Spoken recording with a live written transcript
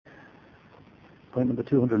Point number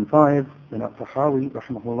 205, then At-Tahawi,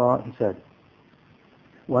 rahimahullah, he said,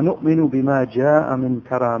 وَنُؤْمِنُ بِمَا جَاءَ مِنْ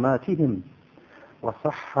كَرَامَاتِهِمْ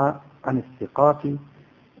وَصَحَّ عَنِ الثِّقَاتِ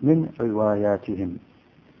مِنْ رِوَايَاتِهِمْ.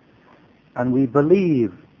 And we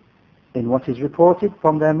believe in what is reported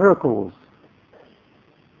from their miracles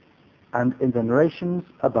and in the narrations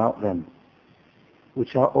about them,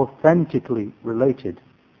 which are authentically related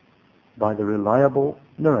by the reliable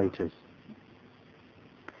narrators.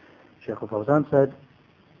 Shaykh al-Fawzan said,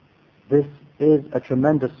 this is a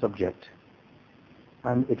tremendous subject,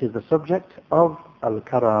 and it is the subject of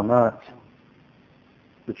al-Karaamaat,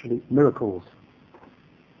 literally miracles.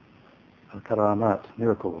 Al-Karaamaat,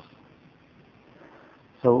 miracles.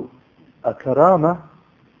 So, a karama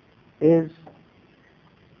is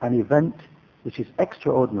an event which is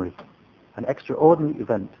extraordinary, an extraordinary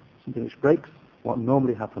event, something which breaks what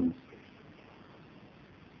normally happens.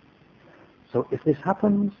 So if this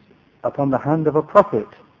happens upon the hand of a prophet,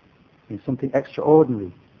 it's something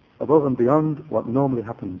extraordinary, above and beyond what normally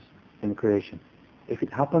happens in the creation. If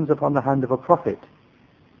it happens upon the hand of a prophet,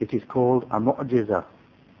 it is called a mu'jiza,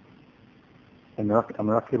 a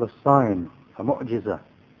miraculous sign, a mu'jiza,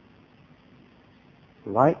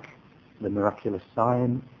 like the miraculous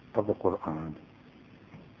sign of the Quran.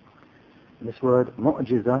 This word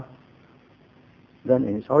mu'jiza, then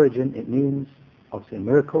in its origin, it means obviously a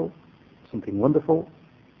miracle, something wonderful,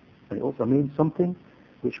 and it also means something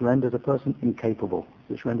which renders a person incapable,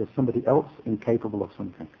 which renders somebody else incapable of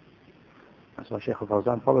something. That's why Shaykh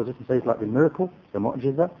al-Fawzan follows it and says, like the miracle, the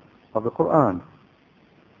mu'jiza of the Quran.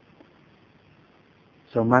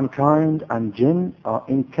 So mankind and jinn are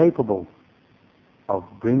incapable of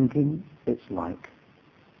bringing its like.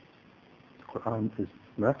 The Quran is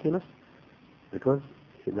miraculous because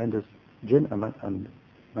it renders jinn and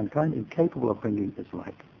mankind incapable of bringing its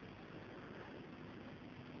like.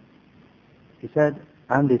 He said,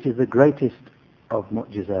 and it is the greatest of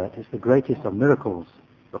mu'jizat, it's the greatest of miracles,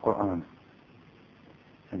 the Quran.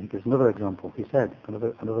 And he gives another example. He said,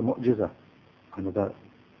 another mu'jiza, another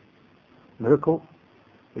miracle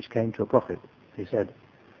which came to a prophet. He said,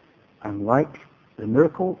 and like the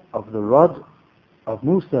miracle of the rod of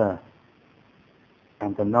Musa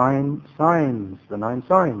and the nine signs,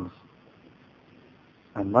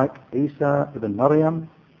 and like Isa ibn Maryam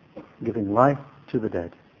giving life to the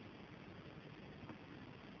dead.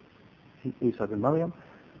 Isa ibn Maryam,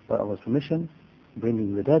 by Allah's permission,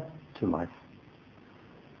 bringing the dead to life.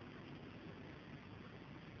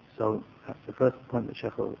 So that's the first point that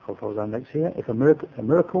Shaykh al-Fawzan makes here. If a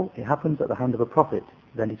miracle, it happens at the hand of a prophet,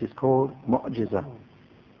 then it is called mu'jiza.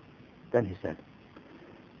 Then he said,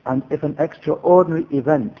 and if an extraordinary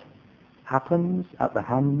event happens at the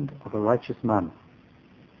hand of a righteous man,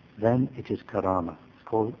 then it is karama. It's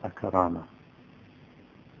called a karama.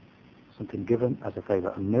 Something given as a favor,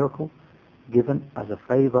 a miracle given as a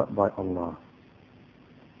favor by Allah.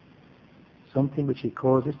 Something which He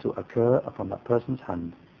causes to occur upon that person's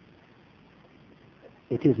hand.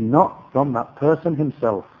 It is not from that person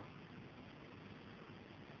himself.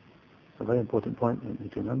 It's a very important point you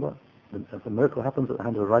need to remember. If a miracle happens at the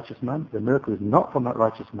hand of a righteous man, the miracle is not from that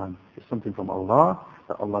righteous man. It's something from Allah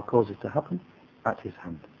that Allah causes to happen at His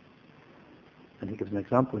hand. And he gives an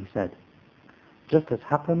example. He said, just as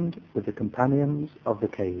happened with the companions of the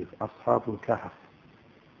cave, Ashabul Kahf.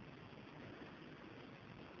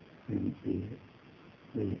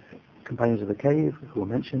 The companions of the cave who were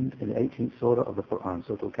mentioned in the 18th surah of the Quran,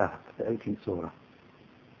 Surah Al-Kahf, the 18th surah.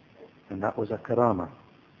 And that was a karama,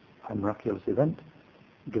 a miraculous event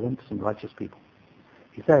given to some righteous people.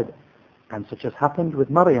 He said, and such as happened with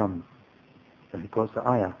Maryam. Then he quotes the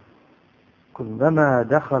ayah, كلما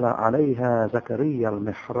دخل عليها زكريا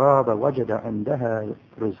المحراب وجد عندها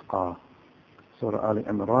رزقا. Surah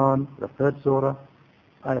Al-Imran, the 3rd surah,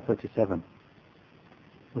 ayah 37.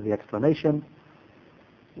 With the explanation,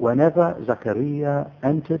 whenever Zakaria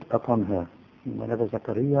entered upon her, whenever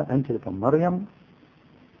Zakaria entered upon Maryam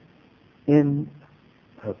in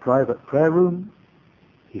her private prayer room,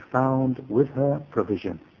 he found with her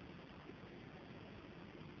provision.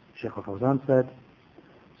 Shaykh al-Fawzan said,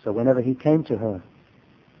 so whenever he came to her,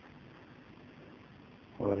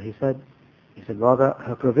 or he said rather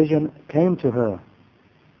her provision came to her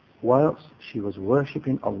whilst she was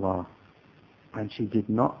worshipping Allah, and she did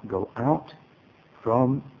not go out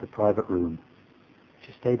from the private room.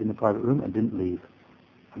 She stayed in the private room and didn't leave,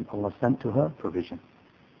 and Allah sent to her provision.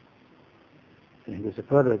 And he gives a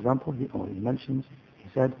further example, he mentions, he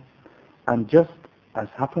said, and just as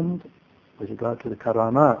happened with regard to the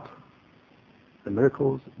Karaamaat, the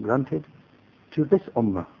miracles granted to this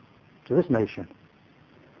ummah, to this nation.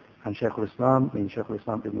 And Shaykh al-Islam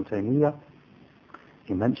ibn Taymiyyah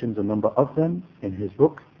He mentions a number of them in his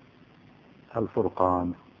book,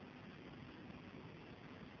 Al-Furqan.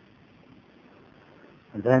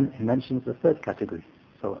 And then he mentions the third category.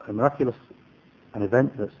 So an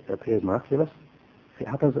event that appears miraculous, if it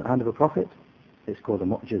happens at the hand of a prophet, it's called a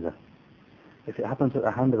mu'jiza. If it happens at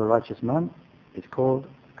the hand of a righteous man, it's called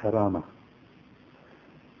Karaamaat.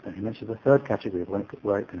 And he mentions the third category of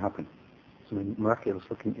where it can happen. Some miraculous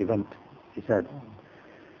looking event, he said.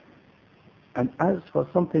 And as for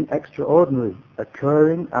something extraordinary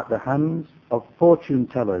occurring at the hands of fortune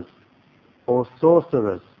tellers or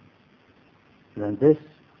sorcerers, then this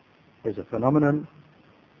is a phenomenon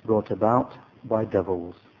brought about by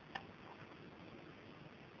devils,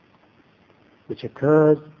 which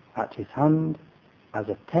occurs at his hand as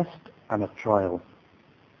a test and a trial.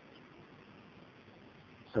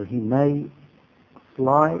 So he may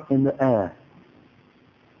fly in the air,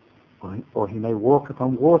 or he may walk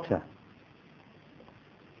upon water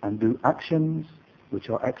and do actions which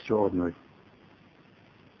are extraordinary.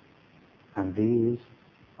 And these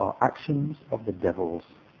are actions of the devils.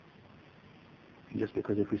 Just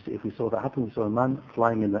because if we saw that happen, we saw a man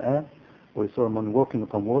flying in the air, or we saw a man walking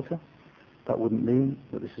upon water, that wouldn't mean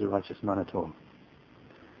that this is a righteous man at all.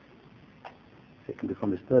 It can be from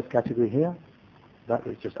this third category here. That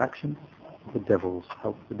is just action of the devils.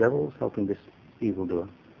 The devils helping this evildoer,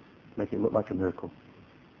 make it look like a miracle.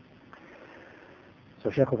 So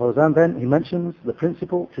Shaykh al-Fawzan then, he mentions the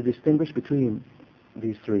principle to distinguish between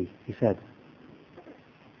these three. He said,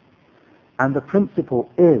 and the principle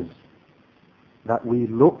is that we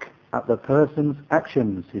look at the person's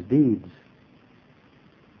actions, his deeds.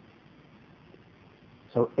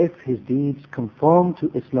 So if his deeds conform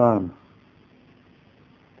to Islam,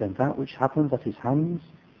 then that which happens at his hands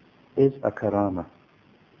is a karama,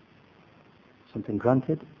 something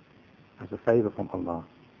granted as a favor from Allah,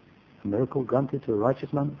 a miracle granted to a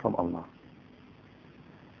righteous man from Allah.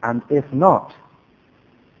 And if not,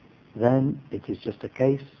 then it is just a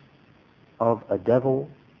case of a devil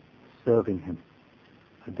serving him.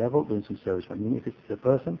 A devil doing some service. I mean, if it's a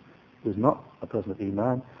person who's not a person of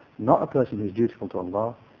Iman, not a person who's dutiful to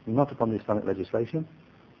Allah, not upon the Islamic legislation,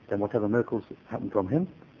 then whatever miracles happen from him,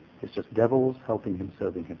 it's just devils helping him,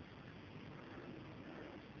 serving him.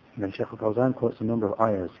 And then Shaykh al-Fawzan quotes a number of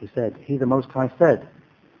ayahs. He said, He the Most High said,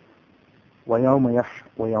 وَيَوْمَ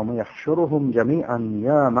يَحْشُرُهُمْ جَمِيعًا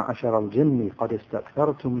يَا مَعْشَرَ الْجِنِّ قَدْ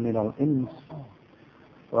اسْتَكْثَرْتُمْ مِنَ الْإِنسِ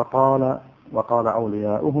وقال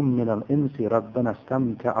أولياؤهم من الإنس ربنا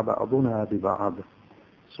استمتع بعضنا ببعض.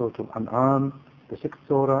 Surah Al-An'am, the 6th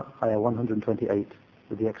Surah, Ayah 128,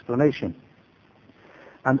 with the explanation.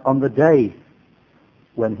 And on the day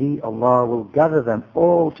when He, Allah, will gather them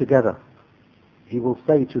all together, He will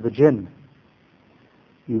say to the jinn,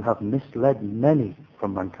 you have misled many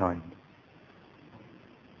from mankind.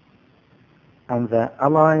 And their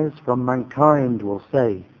allies from mankind will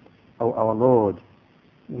say, O our Lord,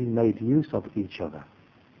 we made use of each other.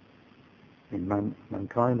 In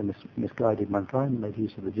mankind, the misguided mankind made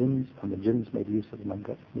use of the jinns, and the jinns made use of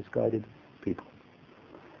the misguided people.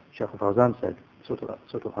 Shaykh al-Fawzan said, Surah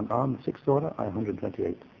Al-An'am, 6th Surah, Ayah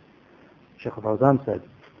 128. Shaykh al-Fawzan said,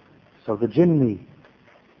 so the jinni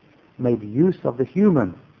made use of the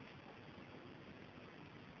human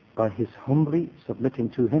by his humbly submitting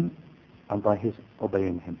to him and by his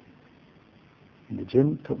obeying him. And the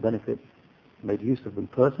jinn took benefit, made use of the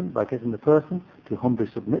person by getting the person to humbly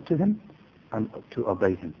submit to him and to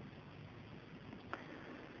obey him.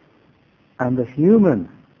 And the human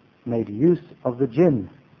made use of the jinn,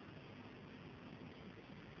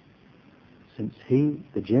 since he,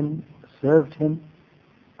 the jinn, served him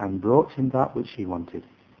and brought him that which he wanted.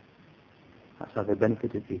 That's how they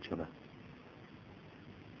benefited each other.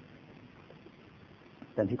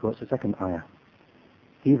 Then he quotes the second ayah.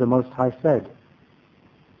 He, the Most High, said,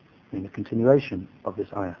 in the continuation of this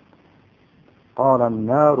ayah, قال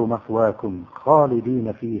النار مثواكم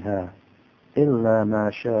خالدين فيها إلا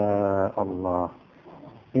ما شاء الله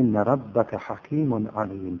إن ربك حكيم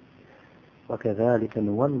عليم وكذلك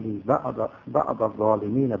نولي بعض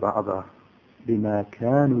الظالمين بعضا بما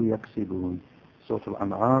كانوا يكسبون. Surah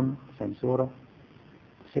Al-An'am, same surah,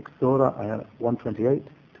 6th surah, ayah 128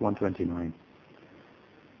 to 129.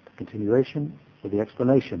 The continuation with the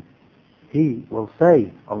explanation. He will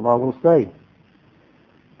say, Allah will say,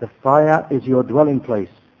 the fire is your dwelling place.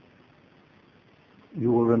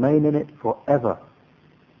 You will remain in it forever.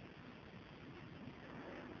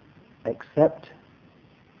 Except,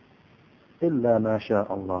 إِلَّا مَا شَاءَ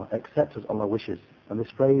Allah, except as Allah wishes. And this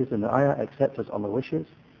phrase in the ayah, except as Allah wishes,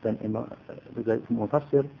 then the great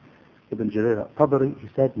Mufassir, Ibn Jarir al-Tabari, he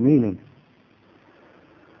said, meaning,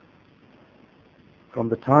 from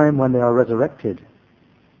the time when they are resurrected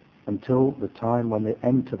until the time when they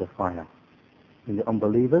enter the fire. And the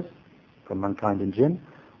unbelievers, from mankind and jinn,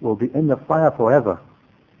 will be in the fire forever,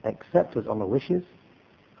 except as Allah wishes.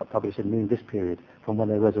 I probably should mean this period, from when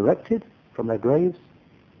they're resurrected from their graves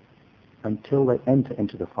until they enter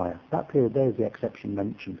into the fire. That period there is the exception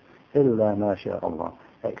mentioned. إِلَّا مَا شَاءَ اللَّهُ,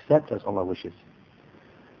 except as Allah wishes.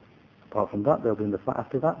 Apart from that, they'll be in the fire.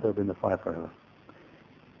 After that, they'll be in the fire forever.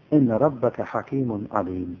 إِنَّ رَبَّكَ حَكِيمٌ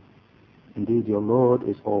عَلِيمٌ. Indeed, your Lord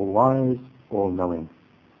is all-wise, all-knowing.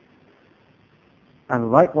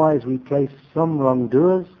 And likewise, we place some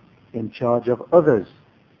wrongdoers in charge of others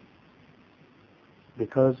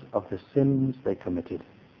because of the sins they committed.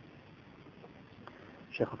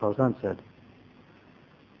 Shaykh al-Fawzan said,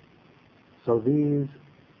 so these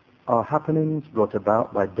are happenings brought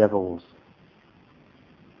about by devils,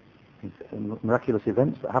 miraculous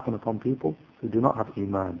events that happen upon people who do not have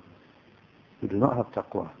iman, who do not have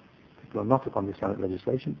taqwa. People are not upon the Islamic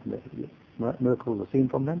legislation, miracles are seen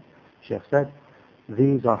from them. Shaykh said,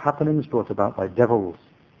 these are happenings brought about by devils.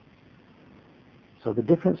 So the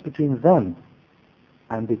difference between them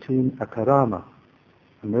and between a karama,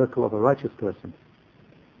 a miracle of a righteous person,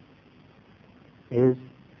 is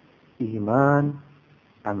iman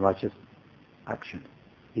and righteous action.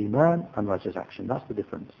 Iman and righteous action, that's the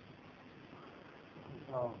difference.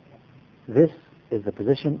 This is the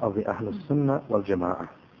position of the Ahlul Sunnah wal Jama'ah.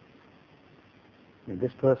 And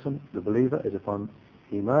this person, the believer, is upon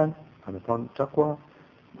iman and upon taqwa,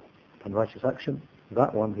 upon righteous action.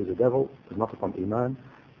 That one who's a devil is not upon iman,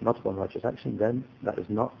 not upon righteous action, then that is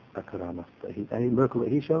not a karama. But any miracle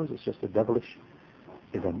that he shows is just a devilish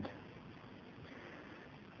event.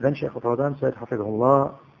 Then Shaykh al-Fawzan said,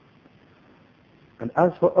 Hafidhullah, and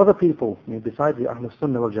as for other people, besides the Ahlul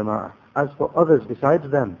Sunnah wal Jama'ah, as for others besides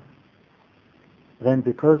them, then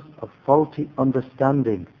because of faulty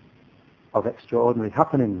understanding of extraordinary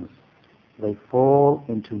happenings, they fall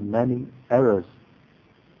into many errors.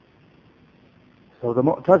 So the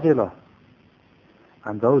Mu'tazila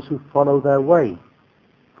and those who follow their way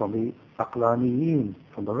from the Aqlaniyin,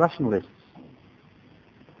 from the rationalists,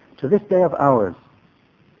 to this day of ours,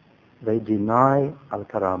 they deny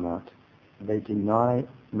al-Karaamaat, they deny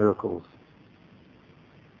miracles,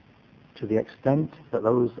 to the extent that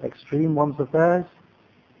those extreme ones of theirs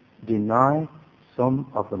deny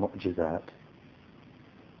some of the mu'jizat.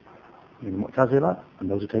 In Mu'tazila and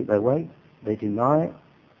those who take their way, they deny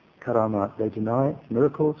Karaamaat, they deny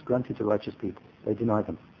miracles granted to righteous people. They deny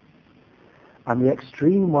them. And the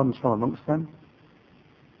extreme ones from amongst them,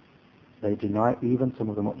 they deny even some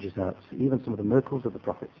of the mu'jizat, even some of the miracles of the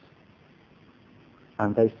prophets.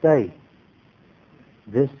 And they say,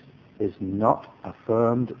 this is not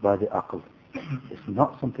affirmed by the aql. It's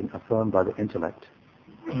not something affirmed by the intellect,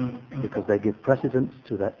 because they give precedence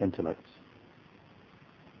to their intellects.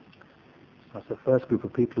 That's the first group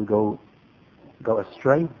of people who go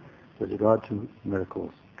astray with regard to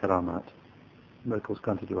miracles, Karaamaat, miracles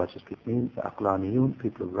granted to righteous people. Mean the Aqlaniyun,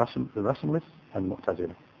 people of the rationalists, and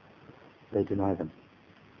Mu'tazila. They deny them.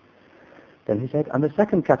 Then he said, and the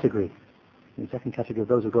second category of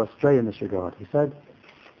those who go astray in this regard, he said,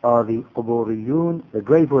 are the Quburiyun, the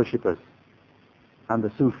grave worshippers, and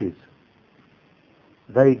the Sufis.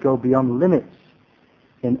 They go beyond limits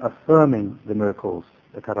in affirming the miracles,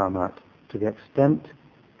 the Karaamaat, to the extent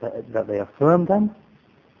that they affirm them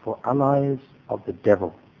for allies of the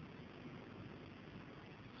devil.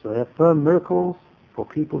 So they affirm miracles for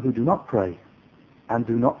people who do not pray and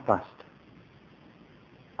do not fast,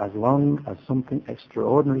 as long as something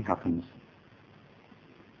extraordinary happens,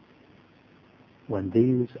 when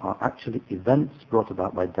these are actually events brought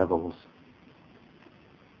about by devils.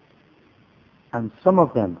 And some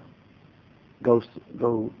of them go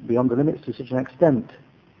beyond the limits to such an extent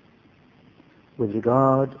with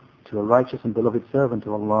regard to a righteous and beloved servant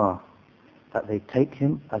of Allah, that they take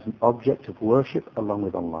him as an object of worship along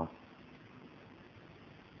with Allah,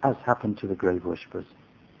 as happened to the grave worshippers.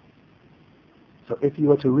 So if you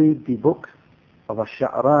were to read the book of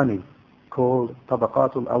Ash-Sha'rani called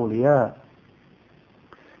Tabaqatul Awliyaa,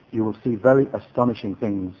 you will see very astonishing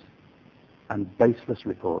things and baseless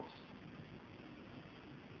reports.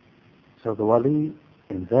 So the wali,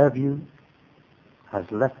 in their view, has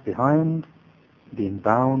left behind being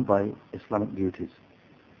bound by Islamic duties,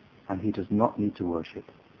 and he does not need to worship.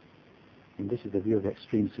 And this is the view of the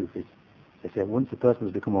extreme Sufis. They say once a person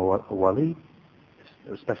has become a wali,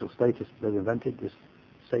 a special status they've invented, this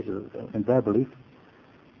status in their belief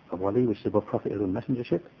of wali, which is above prophethood and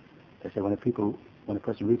messengership. They say when a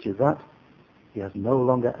person reaches that, he has no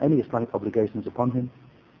longer any Islamic obligations upon him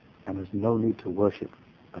and has no need to worship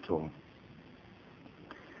at all.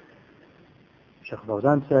 Shaykh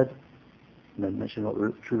Fawzan said, and then mentioned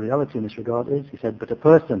what true reality in this regard is, he said, but a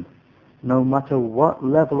person, no matter what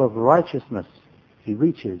level of righteousness he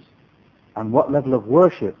reaches and what level of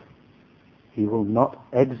worship, he will not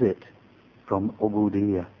exit from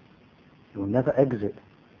ubudiyyah. He will never exit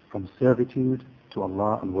from servitude to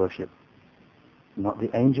Allah and worship. Not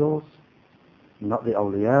the angels, not the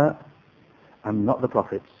awliyaa, and not the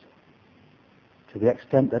prophets. To the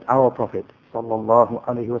extent that our Prophet sallallahu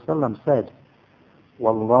alaihi wasallam said,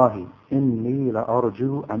 Wallahi inni la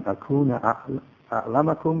arju an akuna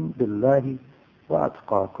a'lamakum billahi wa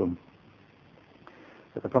atqakum.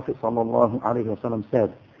 That the Prophet sallallahu alaihi wasallam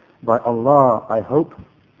said, by Allah I hope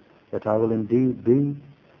that I will indeed be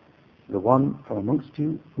the one from amongst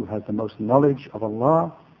you who has the most knowledge of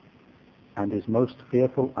Allah and is most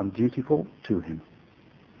fearful and dutiful to Him.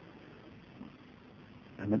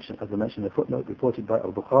 As I mentioned in the footnote, reported by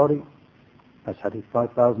Al-Bukhari as hadith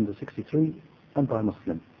 5063 and by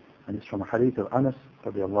Muslim. And it's from a hadith of Anas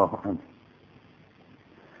radiallahu anhu.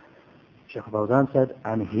 Shaykh Fawzan said,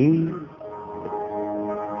 and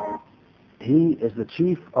he is the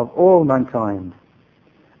chief of all mankind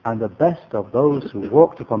and the best of those who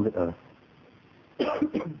walked upon the earth.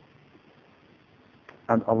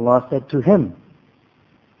 And Allah said to him,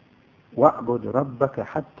 وَاعْبُدْ رَبَّكَ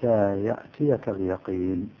حَتَّى يَأْتِيَكَ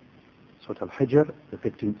الْيَقِينَ. Surah Al-Hijr, the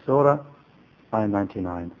 15th Surah, ayah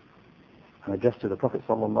 99. And addressed to the Prophet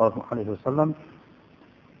sallallahu alaihi wasallam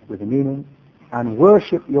with the meaning, and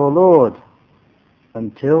worship your Lord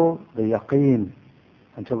until the yaqeen,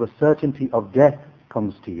 until the certainty of death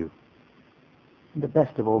comes to you. And the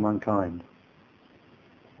best of all mankind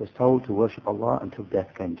was told to worship Allah until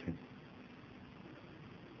death came to him.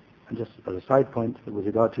 And just as a side point with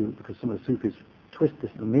regard to, because some of the Sufis twist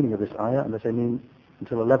the meaning of this ayah and they say mean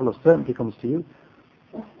until a level of certainty comes to you.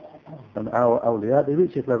 And our awliyaa, they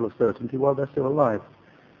reach this level of certainty while they're still alive.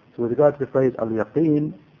 So with regard to the phrase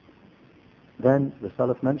al-yaqeen, then the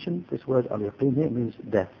Salaf mentioned this word al-yaqeen here means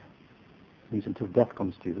death. It means until death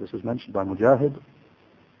comes to you. This was mentioned by Mujahid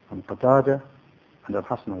and Qatada and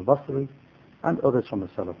Al-Hasan al-Basri and others from the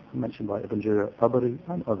Salaf, mentioned by Ibn Jarir al-Tabari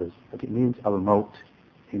and others, that it means al-maut,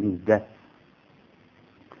 it means death.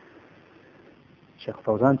 Shaykh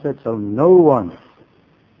Fawzan said, so no one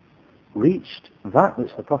reached that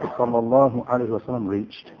which the Prophet sallallahu alaihi wasallam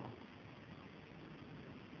reached,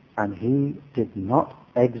 and he did not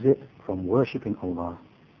exit from worshipping Allah.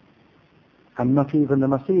 And not even the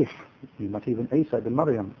Masih, not even Isa ibn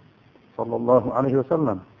Maryam sallallahu alaihi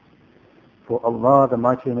wasallam. For Allah the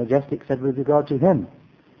Mighty and Majestic said with regard to him,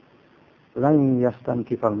 لن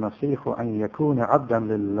يستنكف المسيح أن يكون عبدا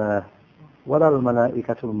لله ولا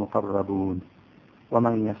الملائكة المقربون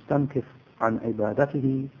ومن يستنكف عن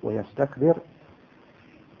عبادته ويستكبر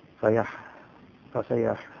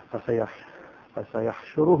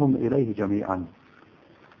فسيحشرهم إليه جميعا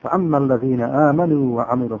فأما الذين آمنوا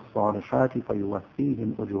وعملوا الصالحات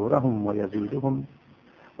فيوفيهم أجورهم ويزيدهم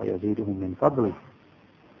من فضله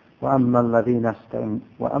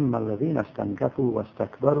وأما الذين استنكفوا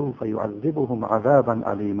واستكبروا فيعذبهم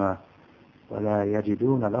عذابا أليما ولا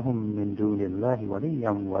يجدون لهم من دون الله وليا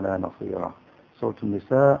ولا نصيرا. Surah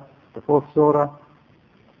An-Nisa, the 4th Surah,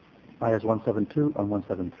 ayahs 172 and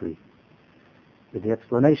 173. With the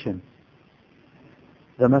explanation,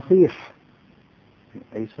 the Masih,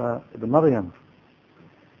 Isa ibn Maryam,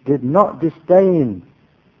 did not disdain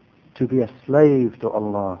to be a slave to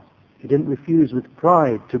Allah. He didn't refuse with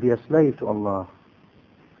pride to be a slave to Allah.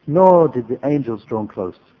 Nor did the angels draw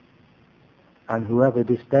close. And whoever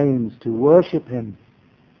disdains to worship him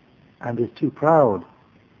and is too proud,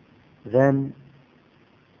 then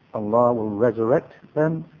Allah will resurrect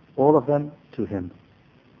them, all of them, to him.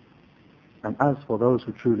 And as for those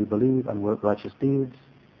who truly believe and work righteous deeds,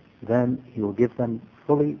 then he will give them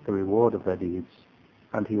fully the reward of their deeds,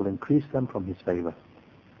 and he will increase them from his favor.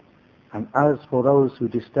 And as for those who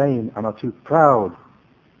disdain and are too proud,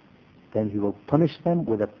 then he will punish them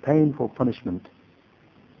with a painful punishment,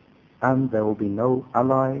 and there will be no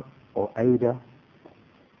ally or aider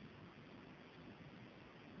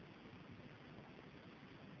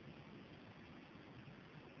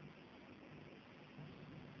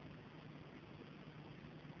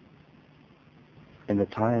in the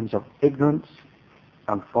times of ignorance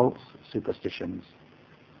and false superstitions.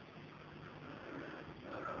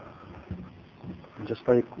 And just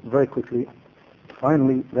very, very quickly,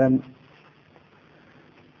 finally, then,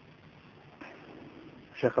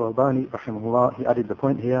 Shaykh al-Albani, rahimahullah, he added the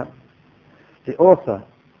point here, the author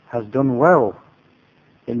has done well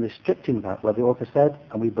in restricting that, where the author said,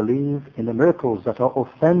 and we believe in the miracles that are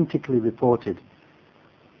authentically reported.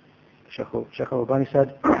 Shaykh al-Albani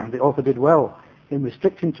said, the author did well in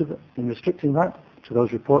restricting that to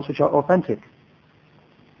those reports which are authentic.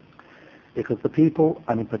 Because the people,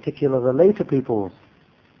 and in particular the later peoples,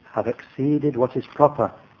 have exceeded what is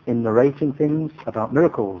proper in narrating things about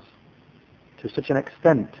miracles to such an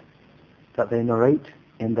extent that they narrate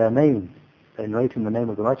in their name, they narrate in the name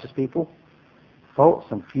of the righteous people, false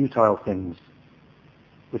and futile things,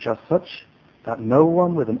 which are such that no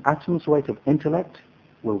one with an atom's weight of intellect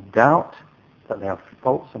will doubt that they are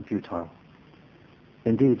false and futile.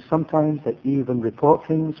 Indeed, sometimes they even report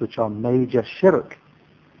things which are major shirk.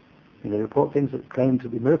 They report things that claim to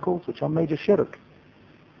be miracles which are major shirk.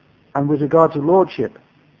 And with regard to lordship,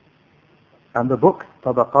 and the book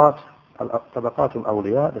Tabaqat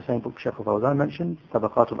al-Awliyaa, the same book Shaykh al-Fawzan mentioned,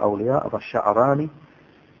 Tabaqat al-Awliyaa of Ash-Sha'rani,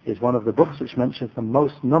 is one of the books which mentions the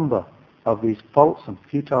most number of these false and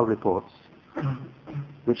futile reports,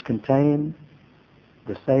 which contain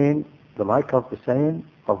the saying, the like of the saying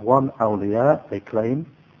of one awliya. They claim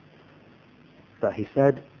that he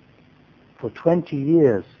said, for 20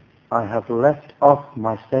 years I have left off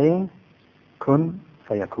my saying, kun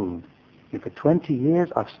fayakun. For 20 years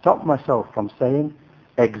I've stopped myself from saying,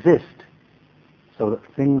 exist, so that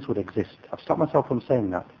things would exist. I've stopped myself from saying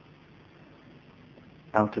that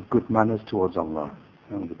out of good manners towards Allah.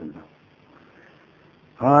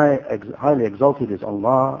 Highly exalted is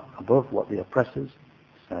Allah above what the oppressors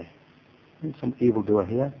say. Some evildoer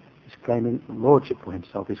here is claiming lordship for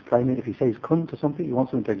himself. He's claiming if he says kun to something, he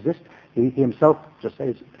wants something to exist, he himself just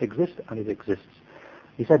says exist, and it exists.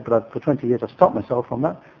 He said, but for 20 years I've stopped myself from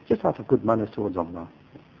that, just out of good manners towards Allah.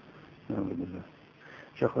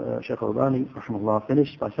 Shaykh al-Bani, rahimahullah,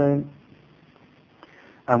 finished by saying,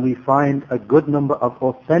 and we find a good number of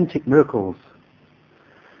authentic miracles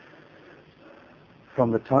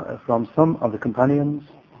from some of the companions,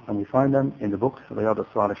 and we find them in the book Riyad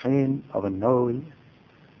al-Salihin of An-Nawawi,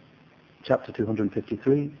 chapter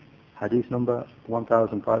 253, hadith number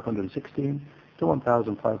 1516 to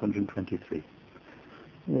 1523.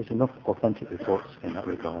 There's enough authentic reports in that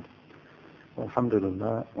regard.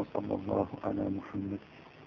 Alhamdulillah, wa sallallahu ala Muhammad.